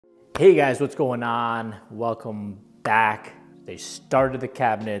Hey guys, what's going on? Welcome back. They started the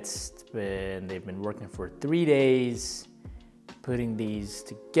cabinets and they've been working for 3 days, putting these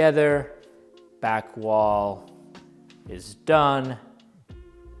together. Back wall is done.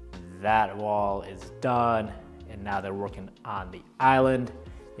 That wall is done. And now they're working on the island.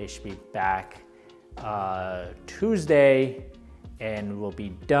 They should be back Tuesday and will be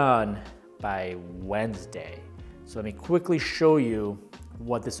done by Wednesday. So let me quickly show you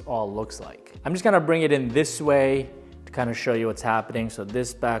what this all looks like. I'm just gonna bring it in this way to kind of show you what's happening. So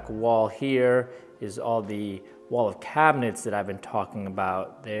this back wall here is all the wall of cabinets that I've been talking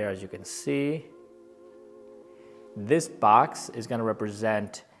about there, as you can see. This box is gonna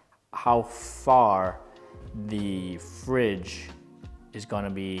represent how far the fridge is gonna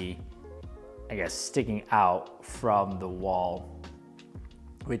be, I guess, sticking out from the wall,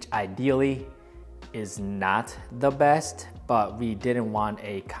 which ideally is not the best, but we didn't want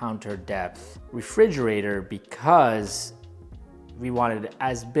a counter depth refrigerator because we wanted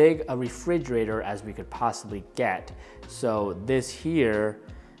as big a refrigerator as we could possibly get. So this here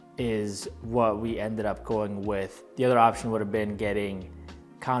is what we ended up going with. The other option would have been getting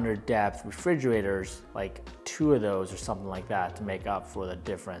counter depth refrigerators, like 2 of those or something like that, to make up for the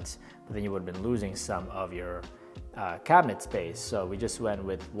difference. But then you would have been losing some of your cabinet space. So we just went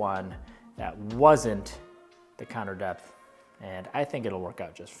with one that wasn't the counter depth, and I think it'll work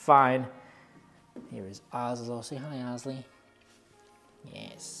out just fine. Here is Oslo. Say hi, Osley.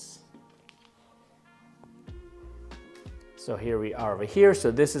 Yes. So here we are over here.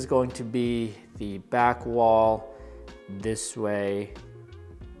 So this is going to be the back wall this way.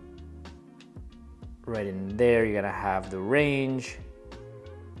 Right in there, you're gonna have the range.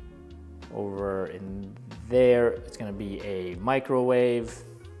 Over in there, it's gonna be a microwave.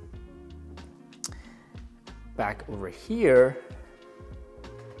 Back over here,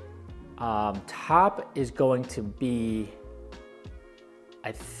 top is going to be,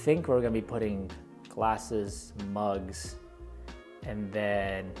 I think we're gonna be putting glasses, mugs, and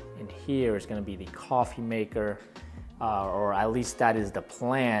then in here is gonna be the coffee maker, or at least that is the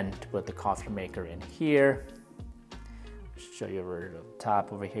plan, to put the coffee maker in here. Show you over the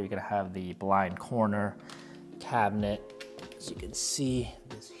top. Over here, you're gonna have the blind corner cabinet. As you can see,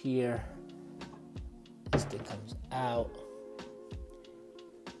 this here. This thing comes out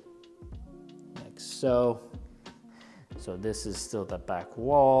like so. So this is still the back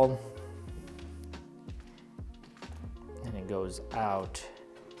wall, and it goes out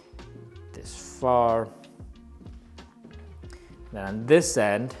this far. Then on this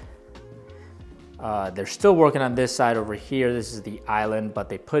end, they're still working on this side over here. This is the island, but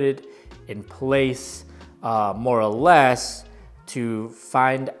they put it in place more or less to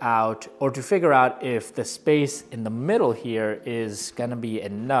find out, or to figure out if the space in the middle here is gonna be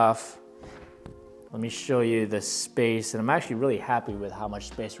enough. Let me show you the space, and I'm actually really happy with how much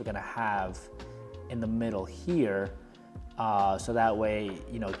space we're gonna have in the middle here. So that way,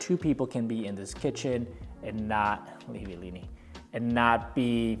 you know, 2 people can be in this kitchen and not, leave it, Lini, and not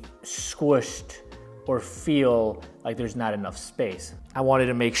be squished or feel like there's not enough space. I wanted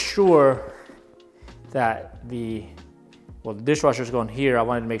to make sure that the dishwasher's going here. I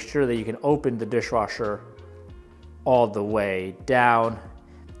wanted to make sure that you can open the dishwasher all the way down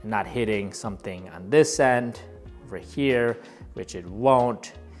and not hitting something on this end over here, which it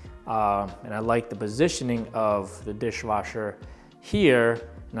won't. And I like the positioning of the dishwasher here,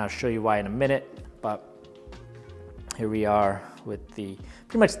 and I'll show you why in a minute. But here we are with the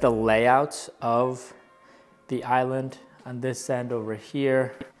pretty much the layouts of the island on this end over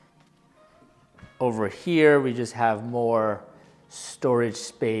here. Over here, we just have more storage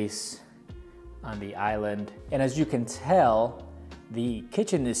space on the island. And as you can tell, the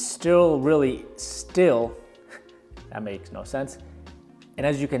kitchen is still really still. That makes no sense. And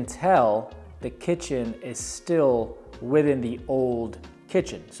as you can tell, the kitchen is still within the old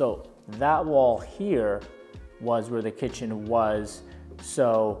kitchen. So that wall here was where the kitchen was.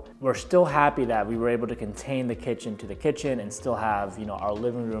 So we're still happy that we were able to contain the kitchen to the kitchen and still have, you know, our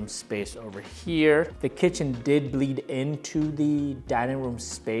living room space over here. The kitchen did bleed into the dining room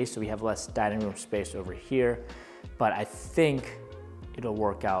space, so we have less dining room space over here, but I think it'll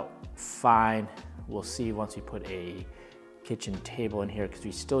work out fine. We'll see once we put a kitchen table in here, because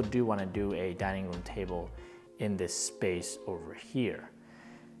we still do want to do a dining room table in this space over here.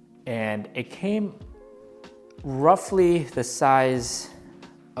 And it came roughly the size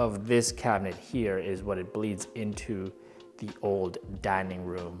of this cabinet here is what it bleeds into the old dining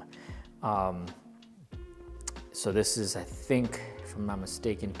room. So this is, I think, if I'm not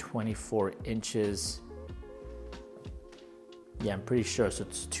mistaken, 24 inches Yeah, I'm pretty sure. So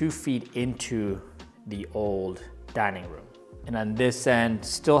it's 2 feet into the old dining room. And on this end,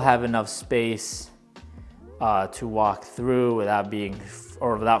 still have enough space to walk through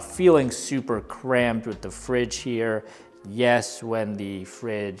without feeling super cramped with the fridge here. Yes, when the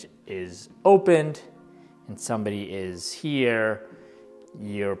fridge is opened and somebody is here,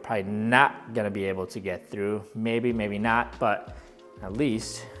 you're probably not gonna be able to get through. Maybe, maybe not, but at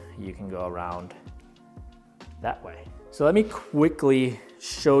least you can go around that way. So let me quickly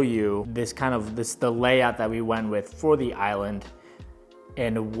show you the layout that we went with for the island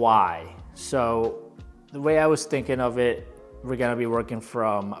and why. So the way I was thinking of it, we're gonna be working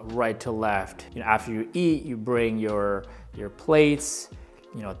from right to left. You know, after you eat, you bring your plates,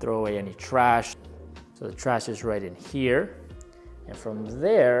 you know, throw away any trash. So the trash is right in here. And from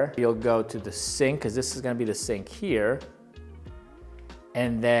there, you'll go to the sink, because this is gonna be the sink here.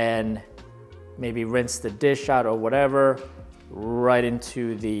 And then maybe rinse the dish out or whatever, right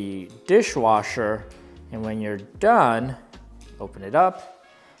into the dishwasher. And when you're done, open it up,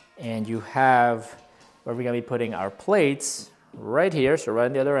 and you have where we're gonna be putting our plates right here, so right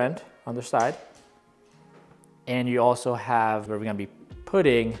on the other end, on the side. And you also have where we're gonna be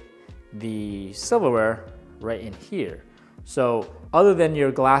putting the silverware right in here. So other than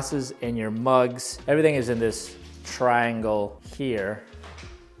your glasses and your mugs, everything is in this triangle here.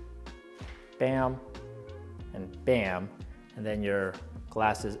 Bam, and bam, and then your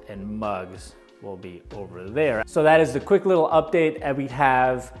glasses and mugs will be over there. So that is the quick little update that we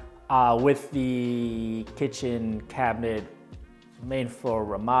have with the kitchen cabinet main floor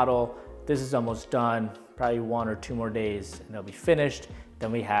remodel. This is almost done, probably 1 or 2 more days and they'll be finished.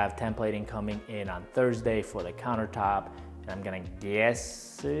 Then we have templating coming in on Thursday for the countertop. And I'm gonna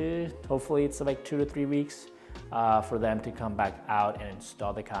guess, hopefully it's like 2 to 3 weeks for them to come back out and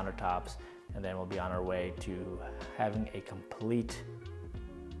install the countertops. And then we'll be on our way to having a complete,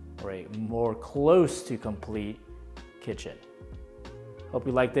 or a more close to complete kitchen. Hope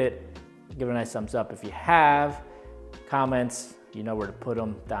you liked it. Give it a nice thumbs up if you have. Comments, you know where to put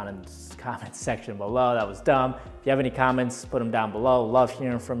them, down in the comments section below. That was dumb. If you have any comments, put them down below. Love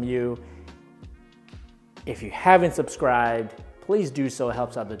hearing from you. If you haven't subscribed, please do so. It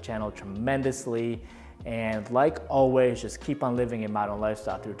helps out the channel tremendously. And like always, just keep on living a modern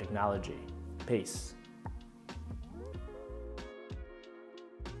lifestyle through technology. Peace.